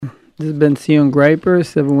This is Bentzion Greiper,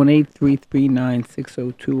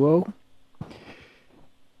 718-339-6020. A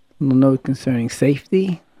little note concerning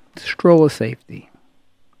safety. Stroller safety.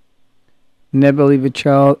 Never leave a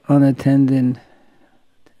child unattended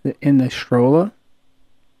in the stroller.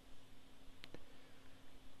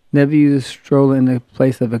 Never use a stroller in the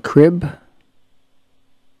place of a crib.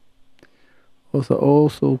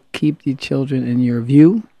 Also keep the children in your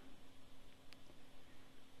view.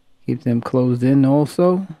 Keep them closed in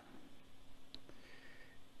also.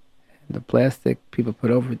 The plastic people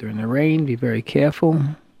put over during the rain, be very careful.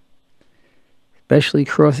 Especially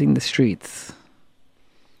crossing the streets.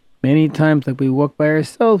 Many times, like we walk by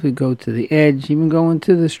ourselves, we go to the edge, even go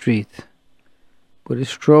into the street. With a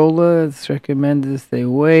stroller, it's recommended to stay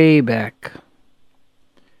way back.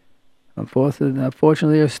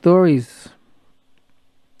 Unfortunately, there are stories.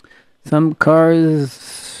 Some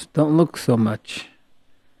cars don't look so much.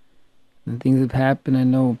 And things have happened. I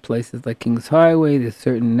know places like King's Highway, there's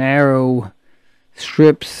certain narrow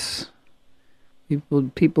strips.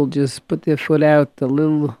 People just put their foot out a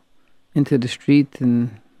little into the street,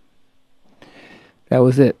 and that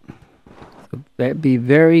was it. So be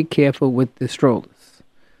very careful with the strollers,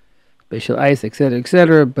 special ice,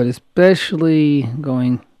 etc., but especially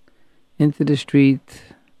going into the street,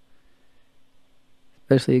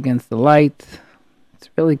 especially against the light. It's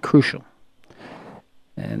really crucial.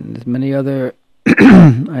 And there's many other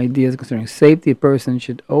ideas concerning safety. A person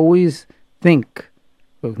should always think,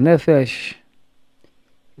 nefesh.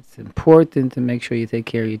 It's important to make sure you take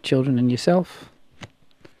care of your children and yourself.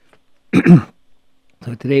 So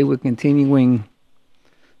today we're continuing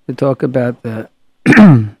to talk about the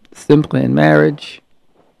simcha in marriage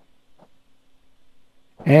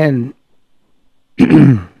and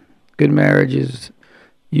good marriage is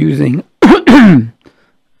using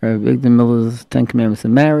Victor Miller's 10 Commandments of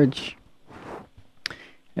Marriage.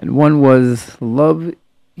 And one was love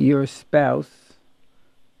your spouse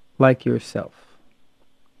like yourself.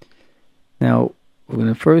 Now, we're going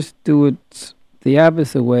to first do it the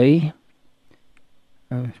opposite way.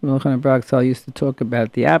 Shmuel Chanan Broxall used to talk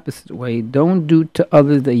about the opposite way. Don't do to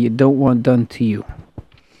others that you don't want done to you.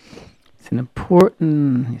 It's an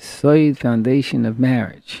important solid foundation of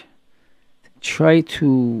marriage. Try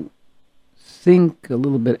to think a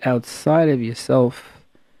little bit outside of yourself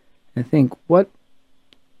and think, what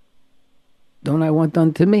don't I want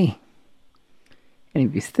done to me? And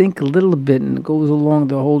if you think a little bit and it goes along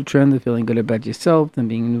the whole trend of feeling good about yourself and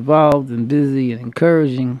being involved and busy and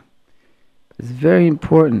encouraging, it's very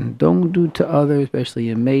important. Don't do to others, especially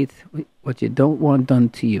your mate, what you don't want done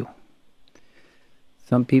to you.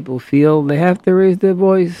 Some people feel they have to raise their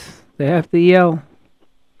voice, they have to yell.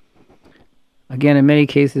 Again, in many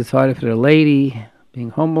cases, it's harder for the lady,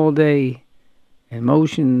 being home all day,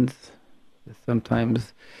 emotions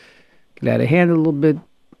sometimes get out of hand a little bit.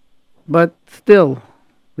 But still,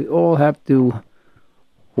 we all have to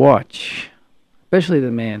watch, especially the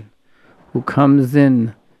man who comes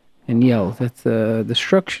in and yells. That's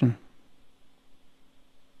destruction.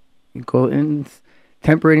 You call it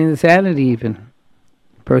temporary insanity even.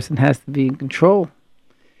 The person has to be in control.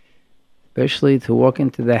 Especially to walk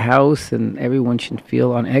into the house and everyone should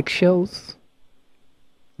feel on eggshells.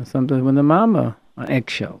 And sometimes when the mama on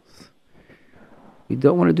eggshells. We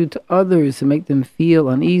don't want to do to others to make them feel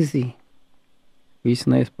uneasy.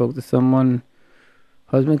 Recently I spoke to someone,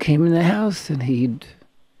 husband came in the house and he'd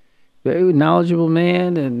very knowledgeable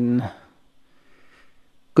man and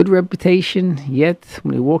good reputation, yet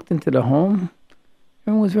when he walked into the home,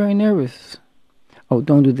 everyone was very nervous. Oh,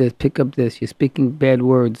 don't do this, pick up this, you're speaking bad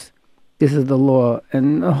words, this is the law,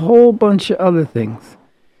 and a whole bunch of other things.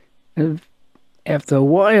 And after a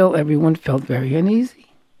while, everyone felt very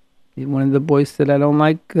uneasy. One of the boys said, I don't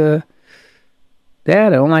like Dad, I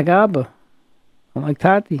don't like Abba, I don't like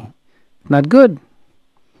Tati. It's not good.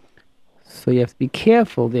 So you have to be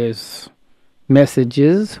careful. There's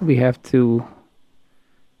messages we have to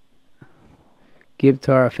give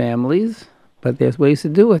to our families, but there's ways to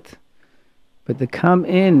do it. But to come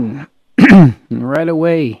in and right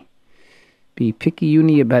away be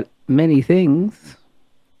picky-uni about many things,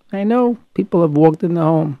 I know people have walked in the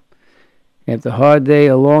home. If it's a hard day,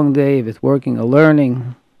 a long day, if it's working or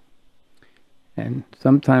learning, and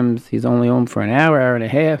sometimes he's only home for an hour and a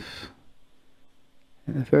half.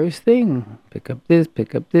 And the first thing, pick up this,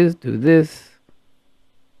 do this.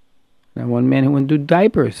 And one man who wouldn't do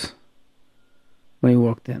diapers when he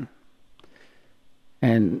walked in.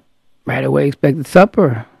 And right away expected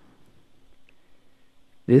supper.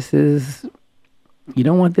 You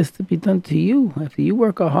don't want this to be done to you. After you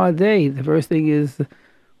work a hard day, the first thing is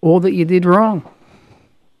all that you did wrong.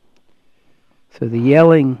 So the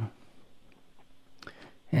yelling,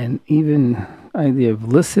 And even idea of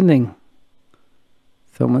listening.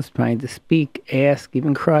 Someone's trying to speak, ask,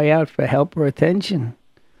 even cry out for help or attention.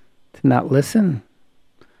 To not listen.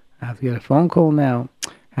 I have to get a phone call now.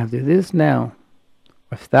 I have to do this now.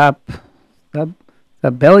 Or stop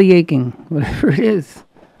belly aching, whatever it is.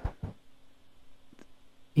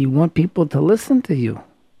 You want people to listen to you.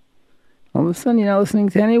 All of a sudden, you're not listening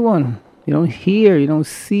to anyone. You don't hear, you don't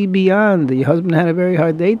see beyond. Your husband had a very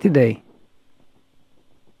hard day today.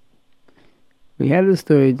 We had the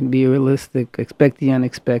story to be realistic, expect the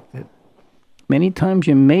unexpected. Many times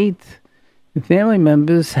your mate and family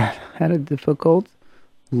members had a difficult,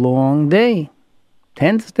 long day,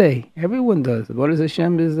 tense day. Everyone does. What is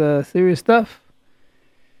Hashem is serious stuff.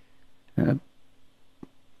 A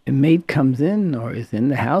mate comes in or is in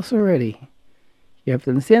the house already. You have to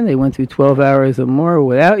understand they went through 12 hours or more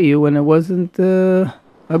without you when it wasn't a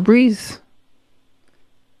breeze.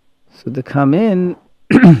 So to come in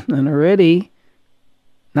and already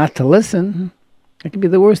not to listen, that could be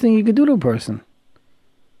the worst thing you could do to a person.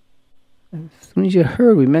 As soon as you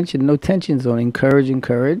heard, we mentioned no tension zone,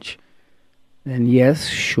 encourage. And yes,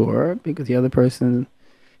 sure, because the other person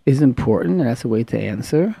is important, and that's a way to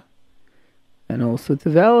answer. And also to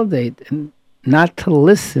validate. And not to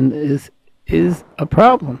listen is a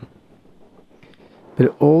problem. But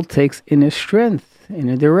it all takes inner strength,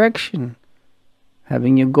 inner direction.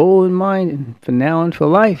 Having your goal in mind and for now and for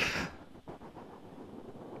life.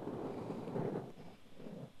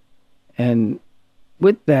 And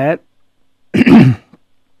with that,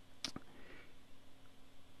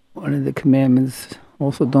 one of the commandments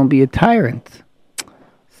also don't be a tyrant.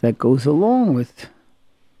 So that goes along with,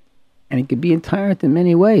 and it could be a tyrant in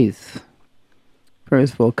many ways.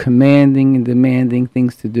 First of all, commanding and demanding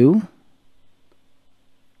things to do.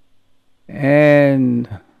 And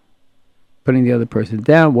putting the other person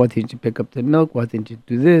down. Why didn't you pick up the milk? Why didn't you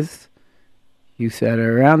do this? You sat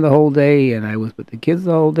around the whole day and I was with the kids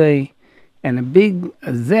the whole day. And a big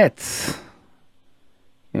zets.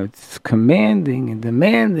 It's commanding and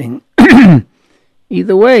demanding.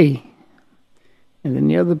 Either way. And then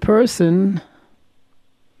the other person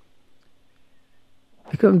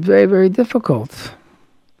becomes very, very difficult.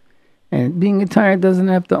 And being a tyrant doesn't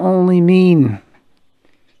have to only mean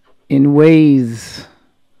in ways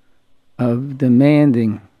of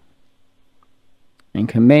demanding and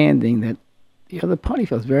commanding that the other party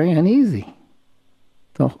feels very uneasy.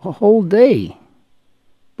 The whole day.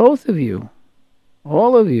 Both of you.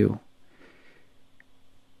 All of you.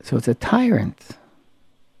 So it's a tyrant.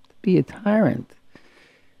 To be a tyrant.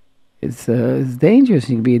 It's dangerous.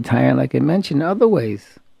 You can be a tyrant, like I mentioned, in other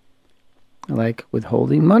ways. Like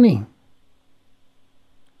withholding money.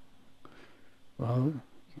 Well,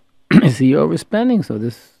 you see you're overspending, so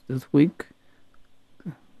this week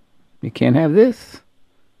you can't have this.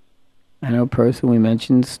 I know a person, we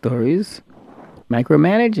mentioned stories,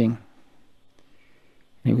 micromanaging.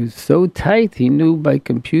 He was so tight, he knew by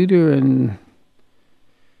computer and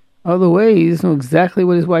other ways, knew exactly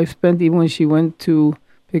what his wife spent even when she went to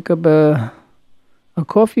pick up a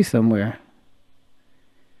coffee somewhere.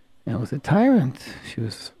 And it was a tyrant. She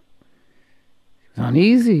was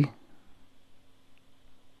uneasy.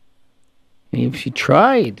 And if she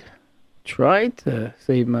tried to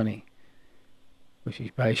save money, well, she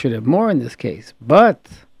probably should have more in this case, but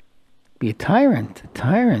be a tyrant.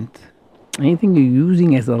 Anything you're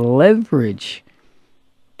using as a leverage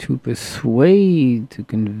to persuade, to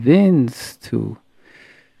convince, to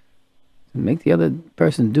make the other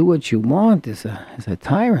person do what you want is a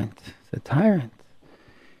tyrant. It's a tyrant.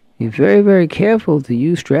 Be very, very careful to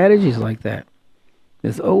use strategies like that.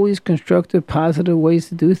 There's always constructive, positive ways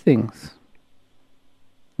to do things.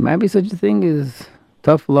 There might be such a thing as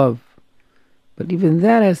tough love. But even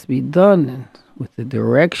that has to be done with the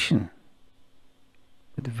direction.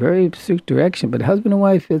 With a very strict direction. But husband and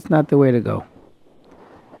wife, it's not the way to go.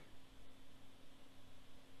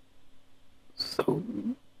 So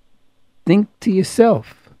think to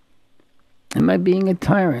yourself. Am I being a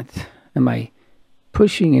tyrant? Am I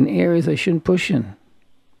pushing in areas I shouldn't push in?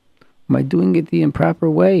 Am I doing it the improper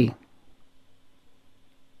way?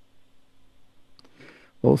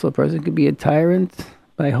 Also, a person could be a tyrant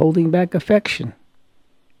by holding back affection.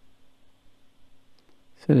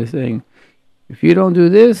 So they're saying, if you don't do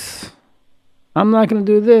this, I'm not going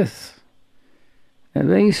to do this.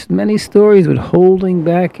 And there's many stories with holding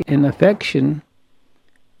back in affection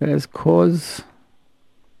that has caused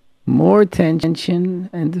more tension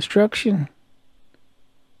and destruction.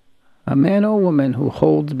 A man or woman who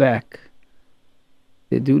holds back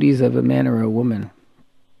the duties of a man or a woman.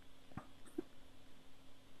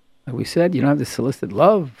 Like we said, you don't have to solicit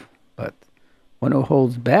love, but one who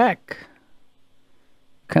holds back.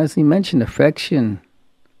 Constantly mention affection.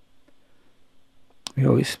 We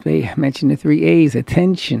always mention the 3 A's,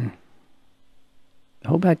 attention.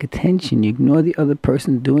 Hold back attention. You ignore the other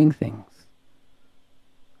person doing things.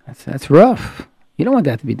 That's rough. You don't want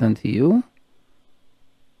that to be done to you.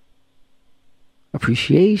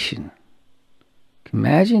 Appreciation. Can you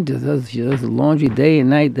imagine? She does the laundry day and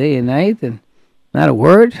night, and not a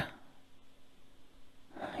word?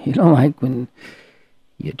 You don't like when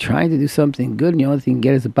you're trying to do something good and the only thing you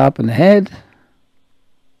get is a bop in the head?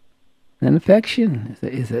 Then affection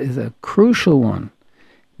is a crucial one.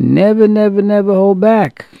 Never, never, never hold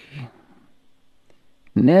back.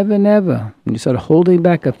 Never, never. When you start holding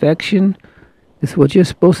back affection, this is what you're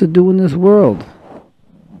supposed to do in this world.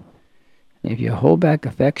 If you hold back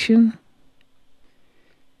affection,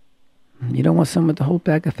 you don't want someone to hold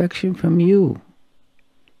back affection from you.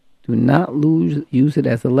 Do not use it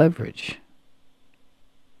as a leverage.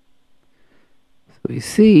 So we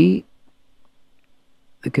see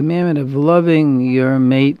the commandment of loving your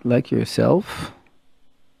mate like yourself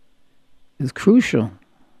is crucial.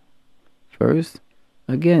 First,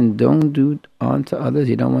 again, don't do unto others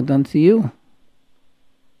you don't want done to you.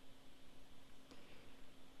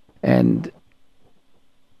 And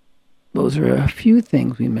those are a few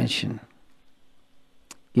things we mentioned.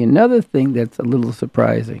 Another thing that's a little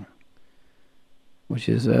surprising, which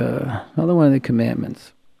is another one of the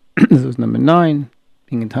commandments. This was number 9.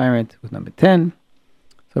 Being a tyrant was number 10.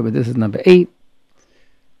 So, but this is number 8.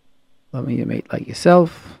 Loving your mate like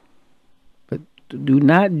yourself. But do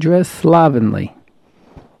not dress slovenly.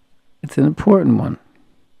 It's an important one.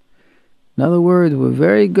 In other words, we're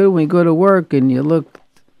very good when you go to work and you look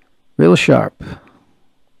real sharp.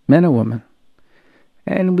 Men or women.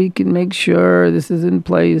 And we can make sure this is in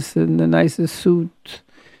place and the nicest suit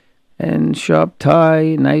and sharp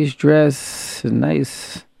tie, nice dress, and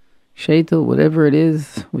nice shaitel, whatever it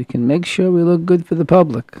is. We can make sure we look good for the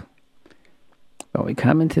public. When we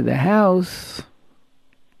come into the house,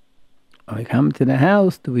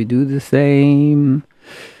 do we do the same?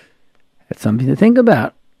 That's something to think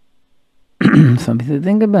about. Something to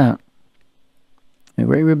think about. The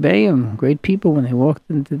great Rebbeim, great people, when they walked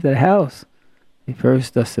into the house, they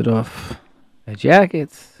first dusted off their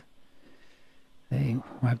jackets. They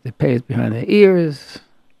wiped their pants behind their ears.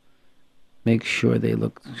 Make sure they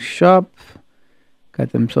look sharp.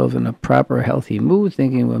 Got themselves in a proper, healthy mood,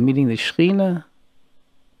 thinking we're meeting the Shekhinah.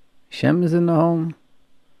 Hashem is in the home.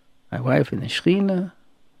 My wife in the Shekhinah.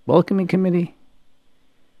 Welcoming committee.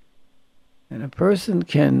 And a person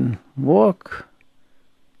can walk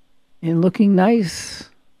in looking nice.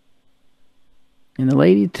 And the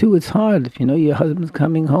lady, too, it's hard. If you know your husband's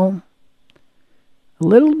coming home, a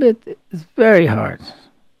little bit is very hard.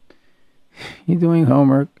 You're doing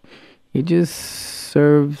homework. You just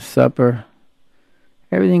served supper.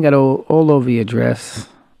 Everything got all over your dress.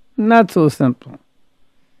 Not so simple.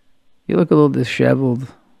 You look a little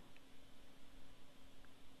disheveled.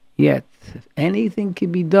 Yet, if anything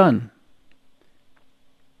can be done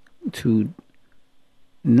to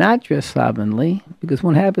not dress slovenly, because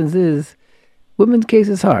what happens is, women's case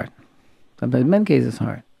is hard. Sometimes men's case is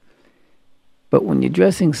hard. But when you're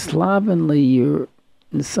dressing slovenly, you're,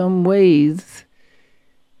 in some ways,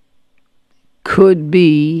 could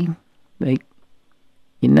be like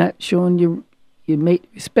you're not showing your mate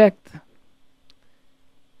respect.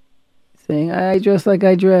 Saying, I dress like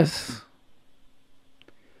I dress.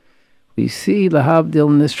 We see lahavdil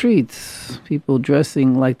in the streets, people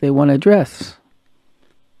dressing like they want to dress,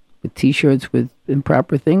 with t-shirts with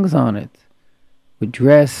improper things on it, with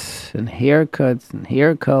dress and haircuts and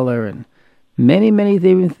hair color and many, many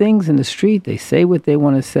different things in the street. They say what they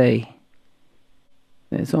want to say.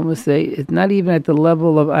 And it's almost it's not even at the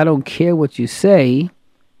level of I don't care what you say.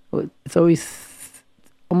 It's always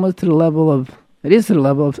almost to the level of, it is to the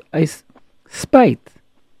level of spite.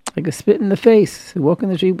 Like a spit in the face. Walk in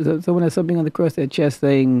the street, someone has something on the cross their chest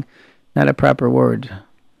saying not a proper word.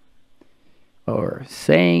 Or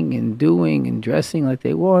saying and doing and dressing like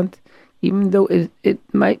they want, even though it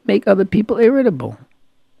might make other people irritable.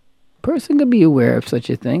 A person could be aware of such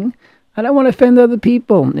a thing. I don't want to offend other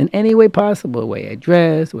people in any way possible. The way I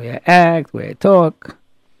dress, the way I act, the way I talk.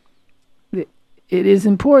 It is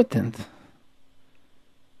important.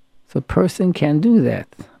 So a person can do that.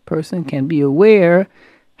 A person can be aware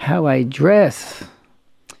how I dress.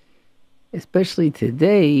 Especially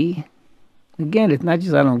today. Again, it's not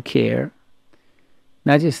just I don't care.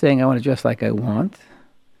 Not just saying I want to dress like I want.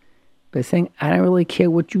 But saying I don't really care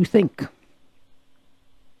what you think.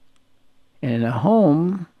 And in a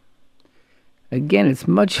home, again, it's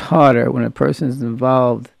much harder when a person is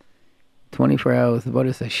involved 24 hours of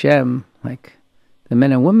Avodas Hashem like the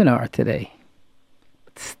men and women are today.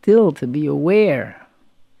 But still, to be aware.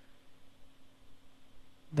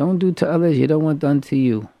 Don't do to others you don't want done to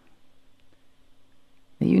you.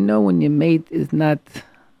 And you know when your mate is not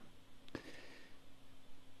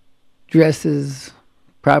dressed as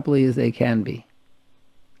properly as they can be.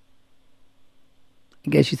 I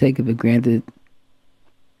guess you take it for granted.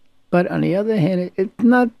 But on the other hand, it's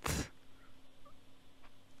not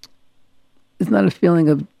a feeling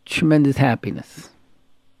of tremendous happiness.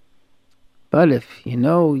 But if you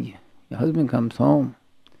know your husband comes home,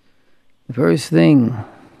 the first thing,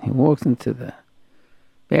 he walks into the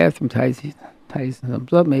bathroom, ties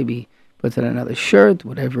himself up, maybe puts on another shirt,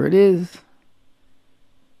 whatever it is.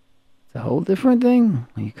 It's a whole different thing.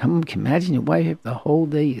 When you come, can imagine your wife the whole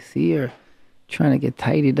day, you see her trying to get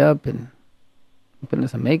tidied up and putting on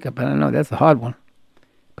some makeup. I don't know, that's a hard one.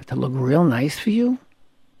 But to look real nice for you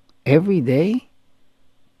every day.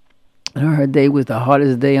 I know her day was the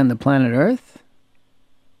hardest day on the planet Earth.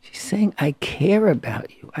 She's saying, I care about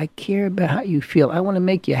you. I care about how you feel. I want to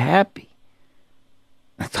make you happy.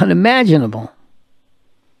 That's unimaginable.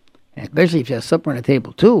 And especially if you have supper on the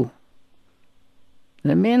table too.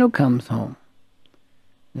 And a man who comes home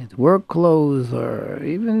in his work clothes or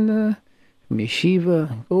even from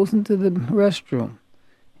yeshiva, goes into the restroom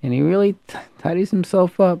and he really tidies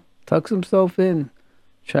himself up, tucks himself in,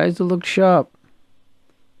 tries to look sharp,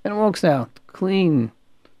 and walks out clean,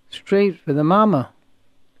 straight for the mama.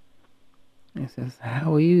 He says,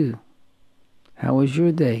 how are you? How was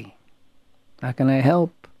your day? How can I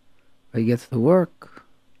help? Or he gets to work.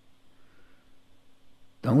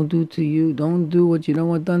 Don't do what you don't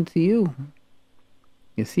want done to you.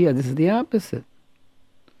 You see, this is the opposite.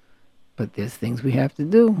 But there's things we have to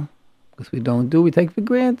do. Because we don't do, we take for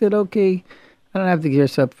granted. Okay, I don't have to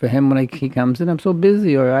dress up for him when he comes in. I'm so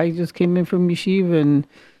busy. Or I just came in from yeshiva and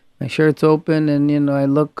my shirt's open and, I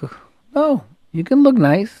look... No, you can look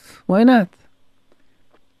nice. Why not?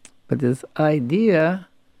 But this idea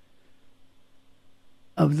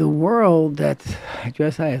of the world that I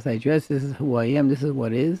dress as I dress, this is who I am, this is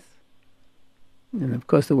what is. And of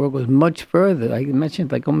course the world goes much further. I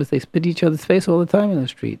mentioned like almost they spit each other's face all the time in the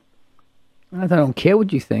street. I don't care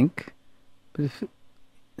what you think, but if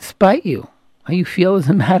spite you, how you feel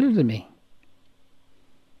doesn't matter to me.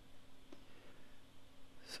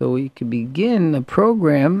 So we could begin a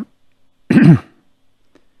program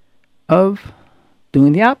of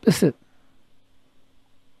doing the opposite.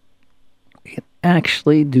 We can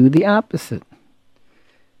actually do the opposite.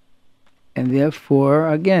 And therefore,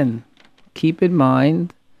 again, keep in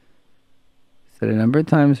mind, said a number of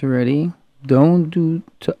times already, don't do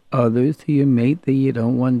to others, to your mate, that you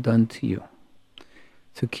don't want done to you.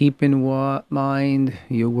 So keep in mind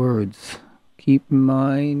your words. Keep in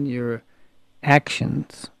mind your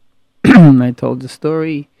actions. I told the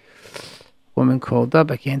story. Woman called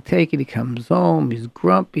up, I can't take it. He comes home, he's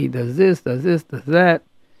grumpy, does this, does that.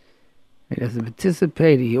 He doesn't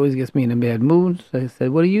participate. He always gets me in a bad mood. So I said,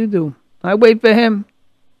 what do? I wait for him.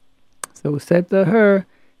 So I said to her,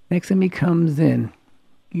 next time he comes in,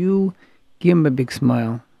 you give him a big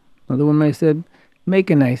smile. Another one I said, make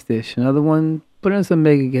a nice dish. Another one, put on some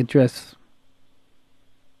makeup, get dressed.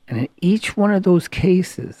 And in each one of those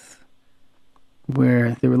cases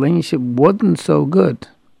where the relationship wasn't so good,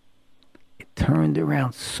 it turned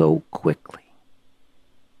around so quickly.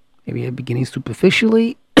 Maybe at the beginning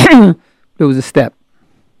superficially, but it was a step.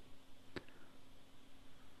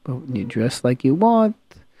 But when you dress like you want,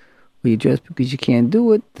 or you dress because you can't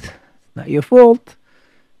do it, it's not your fault,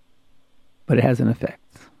 but it has an effect.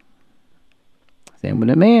 Same with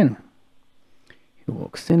a man. He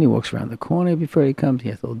walks in, he walks around the corner before he comes, he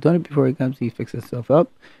has all done it before he comes, he fixes himself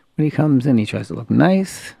up. When he comes in, he tries to look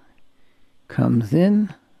nice, comes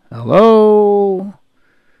in, hello,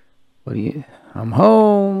 I'm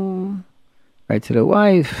home, right to the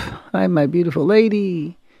wife, hi my beautiful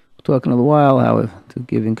lady, talking a little while, how to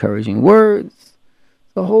give encouraging words.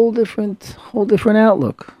 It's a whole different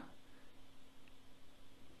outlook.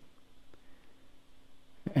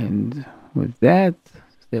 And with that,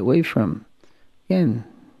 stay away from, again,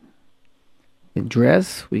 the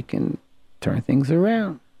dress, we can turn things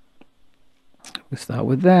around. We start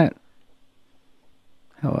with that.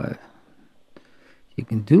 How you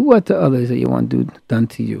can do what to others that you want done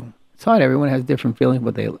to you. It's hard. Everyone has different feelings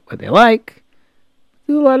what they like.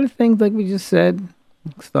 Do a lot of things like we just said.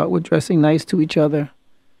 Start with dressing nice to each other.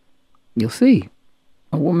 You'll see.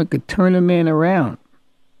 A woman could turn a man around.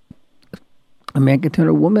 A man could turn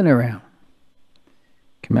a woman around.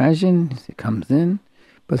 Can you imagine? He comes in,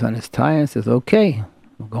 puts on his tie and says, okay,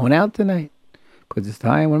 we're going out tonight. Because it's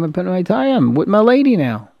time. What am I putting my tie on? I'm with my lady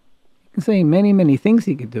now. You can say many, many things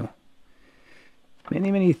he could do.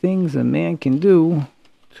 Many, many things a man can do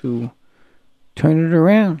to turn it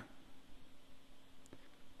around.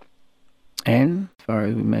 And as far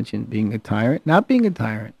as we mentioned, being a tyrant, not being a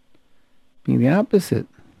tyrant, being the opposite.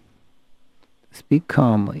 Speak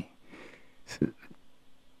calmly. So,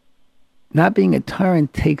 not being a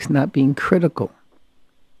tyrant takes not being critical.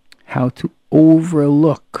 How to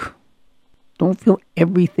overlook. Don't feel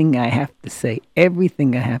everything I have to say.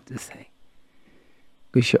 Everything I have to say.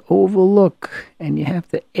 Because you overlook and you have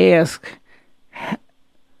to ask,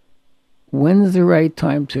 when's the right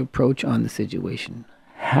time to approach on the situation?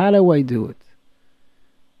 How do I do it?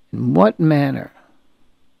 In what manner?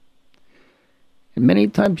 And many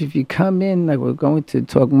times if you come in, like we're going to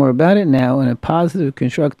talk more about it now, in a positive,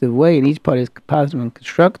 constructive way, and each part is positive and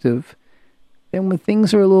constructive, then when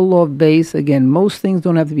things are a little off base, again, most things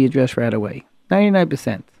don't have to be addressed right away.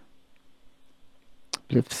 99%.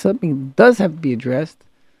 But if something does have to be addressed,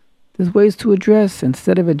 there's ways to address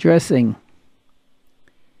instead of addressing.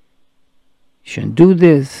 You shouldn't do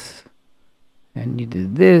this, and you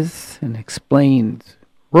did this, and explained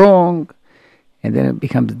wrong, and then it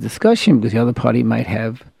becomes a discussion because the other party might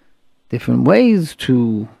have different ways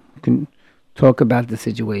to talk about the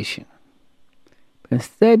situation. But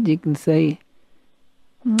instead, you can say,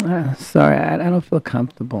 sorry, I don't feel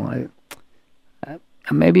comfortable.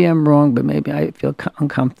 Maybe I'm wrong, but maybe I feel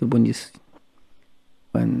uncomfortable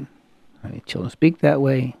when children speak that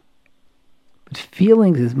way. But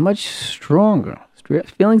feelings is much stronger.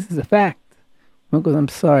 Feelings is a fact. One goes, I'm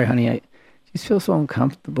sorry, honey. I just feel so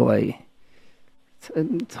uncomfortable.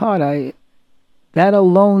 It's hard. That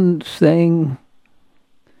alone saying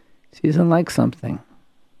she doesn't like something.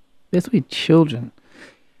 Especially children.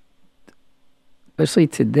 Especially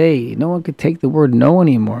today. No one could take the word no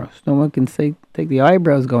anymore. No one can take the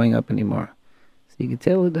eyebrows going up anymore. So you can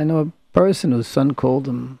tell it. I know a person whose son called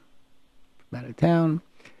him from out of town.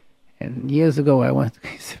 And years ago,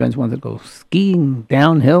 his friends wanted to go skiing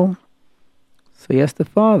downhill. So he asked the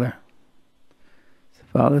father. The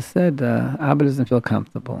father said, Abba doesn't feel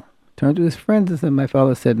comfortable. Turned to his friends and said, my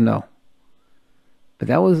father said no. But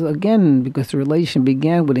that was, again, because the relation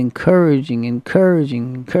began with encouraging. And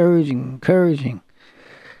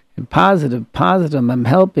positive. I'm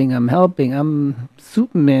helping. I'm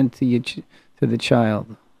Superman to the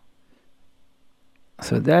child.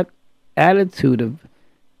 So that attitude of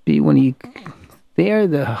when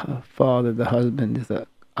the father, the husband, is a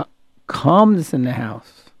calmness in the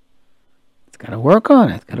house. It's got to work on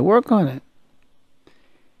it.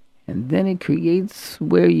 And then it creates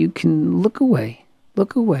where you can look away.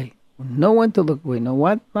 Know when to look away, know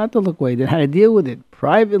what not to look away, then how to deal with it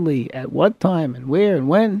privately, at what time and where and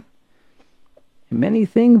when. And many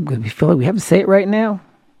things, because we feel like we have to say it right now.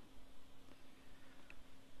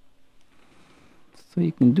 So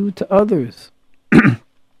you can do it to others.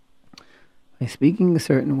 By speaking a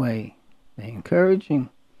certain way, by encouraging.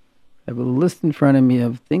 I have a list in front of me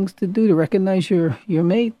of things to do to recognize your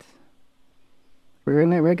mate.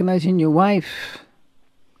 Recognizing your wife.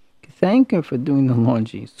 Thank her for doing the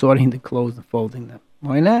laundry, sorting the clothes and folding them.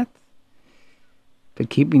 Why not? For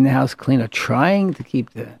keeping the house clean or trying to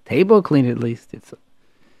keep the table clean at least. It's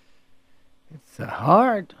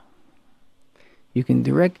hard. You can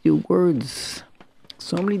direct your words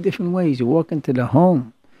so many different ways. You walk into the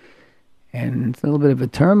home and it's a little bit of a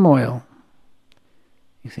turmoil.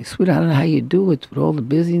 You say, sweetheart, I don't know how you do it with all the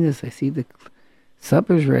busyness. I see the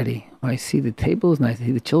supper's ready. I see the table's nice. I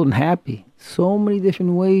see the children happy. So many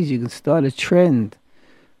different ways you can start a trend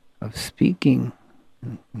of speaking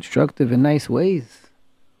in constructive and nice ways.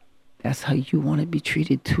 That's how you want to be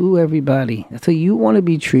treated too, everybody. That's how you want to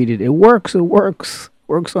be treated. It works.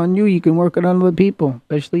 Works on you. You can work it on other people,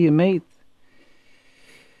 especially your mate.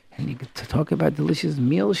 And you get to talk about delicious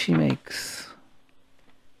meals she makes.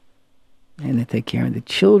 And they take care of the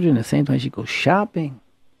children. At the same time, she goes shopping.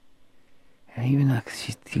 And even you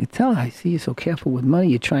can tell, I see you're so careful with money.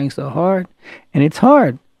 You're trying so hard. And it's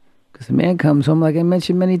hard. Because the man comes home, like I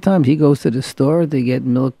mentioned many times. He goes to the store to get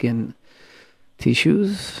milk and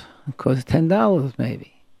tissues. It costs $10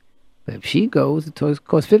 maybe. But if she goes, it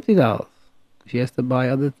costs $50. She has to buy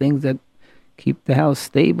other things that keep the house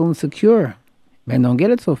stable and secure. Men don't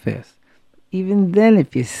get it so fast. Even then,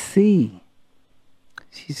 if you see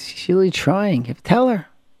she's really trying, you have to tell her.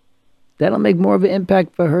 That'll make more of an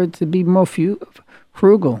impact for her to be more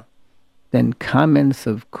frugal than comments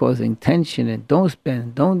of causing tension and don't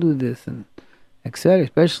spend, don't do this, and etc.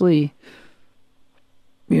 Especially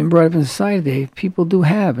being brought up in society, people do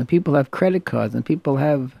have, and people have credit cards, and people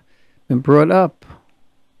have been brought up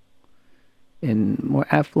in more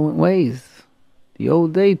affluent ways. The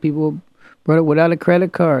old days, people brought it without a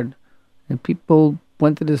credit card. And people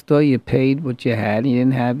went to the store, you paid what you had, you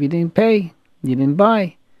didn't have, you didn't pay, you didn't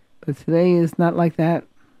buy. But today is not like that.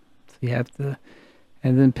 So you have to,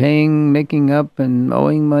 and then paying, making up, and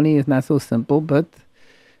owing money is not so simple, but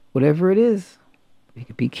whatever it is, you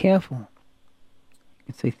can be careful. You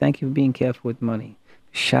can say thank you for being careful with money.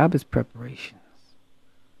 Shabbos preparations.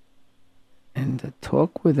 And to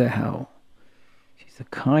talk with her how she's a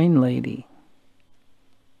kind lady.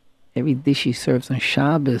 Every dish she serves on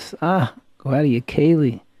Shabbos, go out of your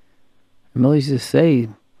keli. I used to say,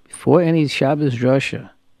 before any Shabbos drasha,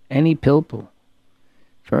 any pilpul,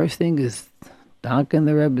 first thing is danken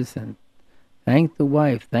the Rebbetzin, thank the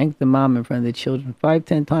wife, thank the mom in front of the children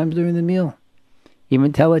 5-10 times during the meal.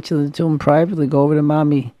 Even tell the children privately, go over to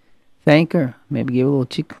mommy, thank her, maybe give a little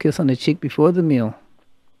kiss on the cheek before the meal.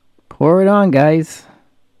 Pour it on, guys.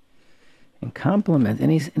 And compliment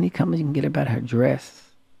any compliment you can get about her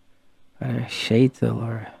dress, about her shaitel,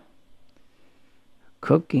 or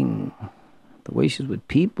cooking, the way she's with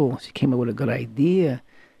people. She came up with a good idea,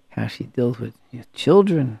 how she deals with your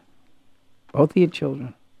children, both of your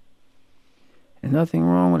children. And nothing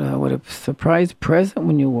wrong with a surprise present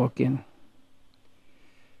when you walk in.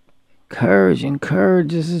 Encourage,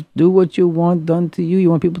 just do what you want done to you. You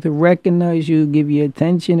want people to recognize you, give you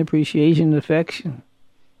attention, appreciation, affection.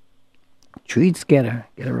 Treats, get her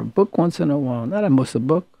a book once in a while, not a mussar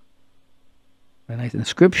book. A nice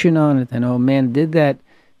inscription on it. And man did that.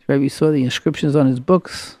 Rabbi saw the inscriptions on his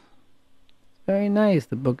books. Very nice.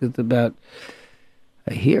 The book is about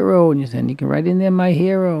a hero, and you can write in there, my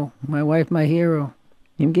hero, my wife, my hero.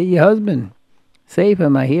 Even get your husband, save her,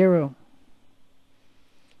 my hero.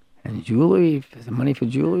 And jewelry, if there's money for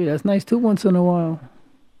jewelry, that's nice too once in a while.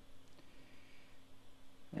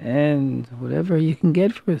 And whatever you can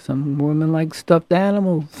get for her. Some women like stuffed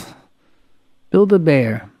animals.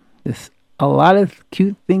 Build-A-Bear. There's a lot of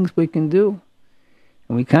cute things we can do.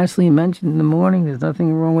 And we constantly mention in the morning, there's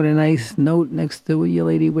nothing wrong with a nice note next to where your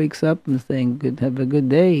lady wakes up and saying, have a good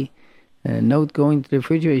day. And a note going to the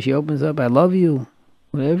refrigerator, she opens up, I love you.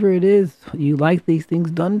 Whatever it is, you like these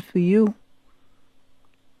things done for you.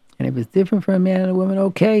 And if it's different for a man and a woman,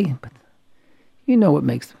 okay. But you know what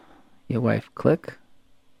makes your wife click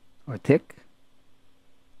or tick.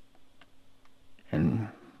 And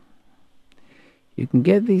you can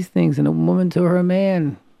get these things in a woman to her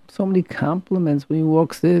man. So many compliments when he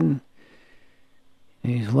walks in.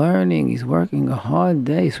 He's learning. He's working a hard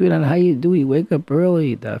day. Sweetheart, how you do? You wake up early,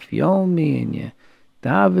 you daf yomi, and you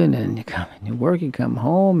daven, and you come and you work. You come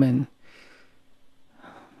home, and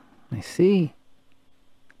I see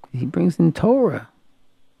he brings in Torah.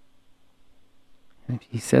 And if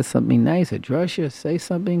he says something nice, a drasha, say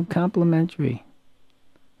something complimentary.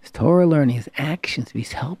 His Torah learning, his actions,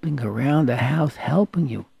 he's helping around the house, helping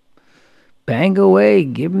you. Bang away,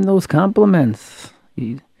 give him those compliments.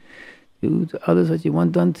 You do to others what you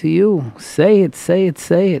want done to you. Say it, say it,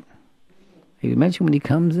 say it. You mentioned when he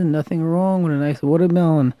comes in, nothing wrong with a nice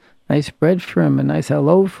watermelon, nice bread for him, a nice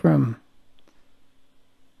hello for him.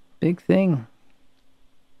 Big thing.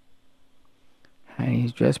 And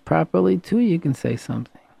he's dressed properly too, you can say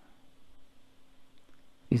something.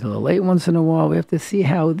 He's a little late once in a while. We have to see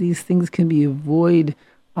how these things can be avoid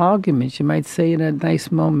arguments. You might say in a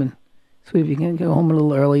nice moment, sweet, if you can go home a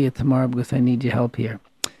little earlier tomorrow because I need your help here.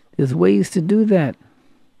 There's ways to do that.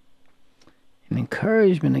 And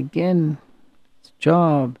encouragement, again, his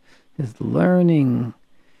job, his learning,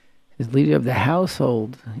 his leader of the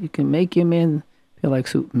household. You can make your man feel like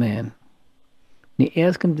Superman. When you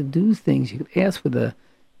ask him to do things, you can ask for the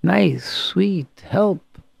nice, sweet help.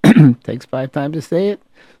 Takes 5 times to say it.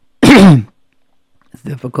 It's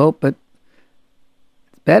difficult, but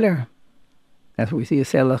it's better. That's what we see a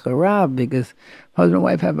Selach a Rav, because husband and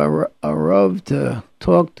wife have a Rav to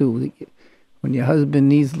talk to when your husband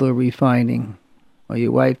needs a little refining, or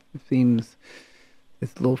your wife seems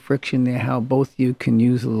there's a little friction there, how both you can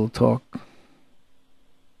use a little talk.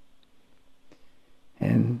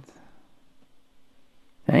 And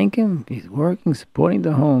thank him. He's working, supporting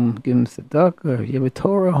the home, give him tzedakah. You have a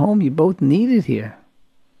Torah home, you both need it here.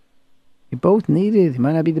 You both need it. You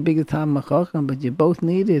might not be the biggest time machacham, but you both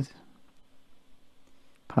need it.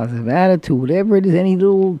 Positive attitude, whatever it is, any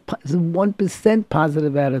little 1%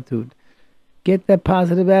 positive attitude. Get that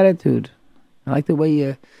positive attitude. I like the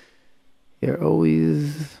way you're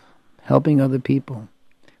always helping other people.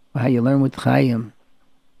 Or how you learn with Chaim.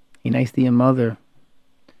 Be nice to your mother.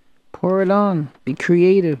 Pour it on. Be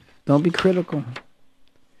creative. Don't be critical.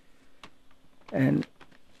 And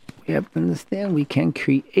we have to understand we can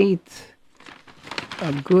create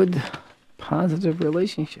a good, positive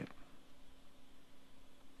relationship.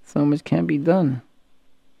 So much can be done.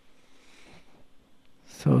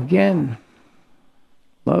 So again,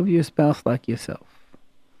 love your spouse like yourself.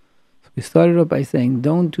 So we started off by saying,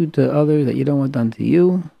 don't do to others that you don't want done to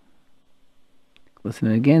you.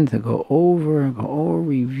 Listen again to go over,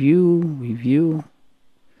 review.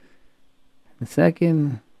 And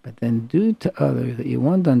second, but then do to others that you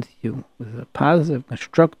want done to you with a positive,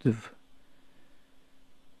 constructive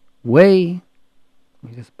way.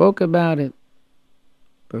 We just spoke about it.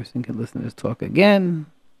 Person can listen to this talk again.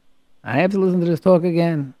 I have to listen to this talk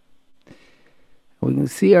again. We can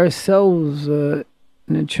see ourselves in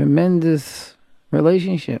a tremendous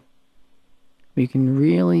relationship. We can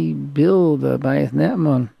really build a Bayis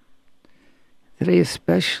Netman. Today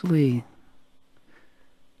especially,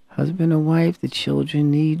 husband and wife, the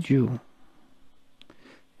children need you.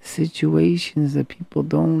 Situations that people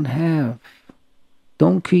don't have.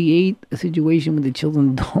 Don't create a situation where the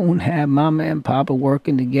children don't have mama and papa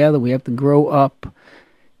working together. We have to grow up.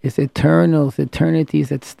 It's eternal. It's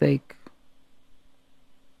eternities at stake.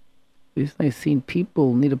 Recently I've seen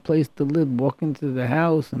people need a place to live, walk into the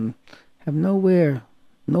house and have nowhere,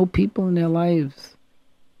 no people in their lives.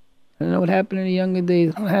 I don't know what happened in the younger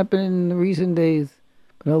days, what happened in the recent days,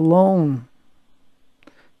 but alone,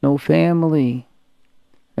 no family,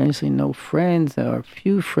 eventually no friends or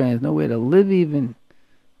few friends, nowhere to live even.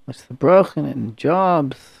 What's the brachen and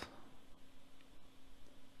jobs?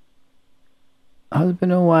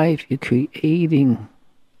 Husband and wife, you're creating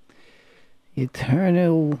the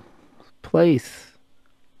eternal place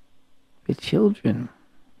for children.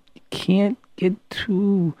 You can't get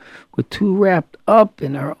we're too wrapped up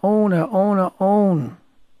in our own.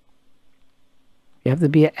 You have to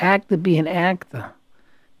be an actor, be an actor.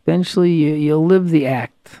 Eventually you'll live the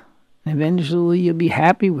act. And eventually you'll be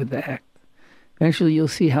happy with the act. Eventually you'll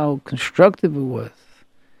see how constructive it was.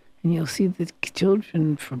 And you'll see the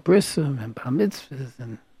children for brissim and bar mitzvahs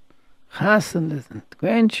and chasanas and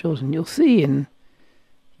grandchildren. You'll see, and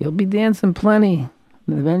you'll be dancing plenty.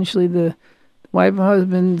 And eventually the wife and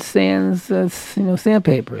husband sands,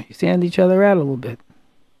 sandpaper. You sand each other out a little bit.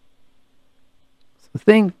 So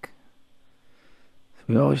think. So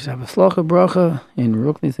we always have a slocha bracha in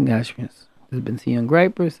Ruknis and Gashmias. This has been Bentzion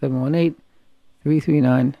Greiper,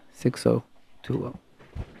 718-339-6020.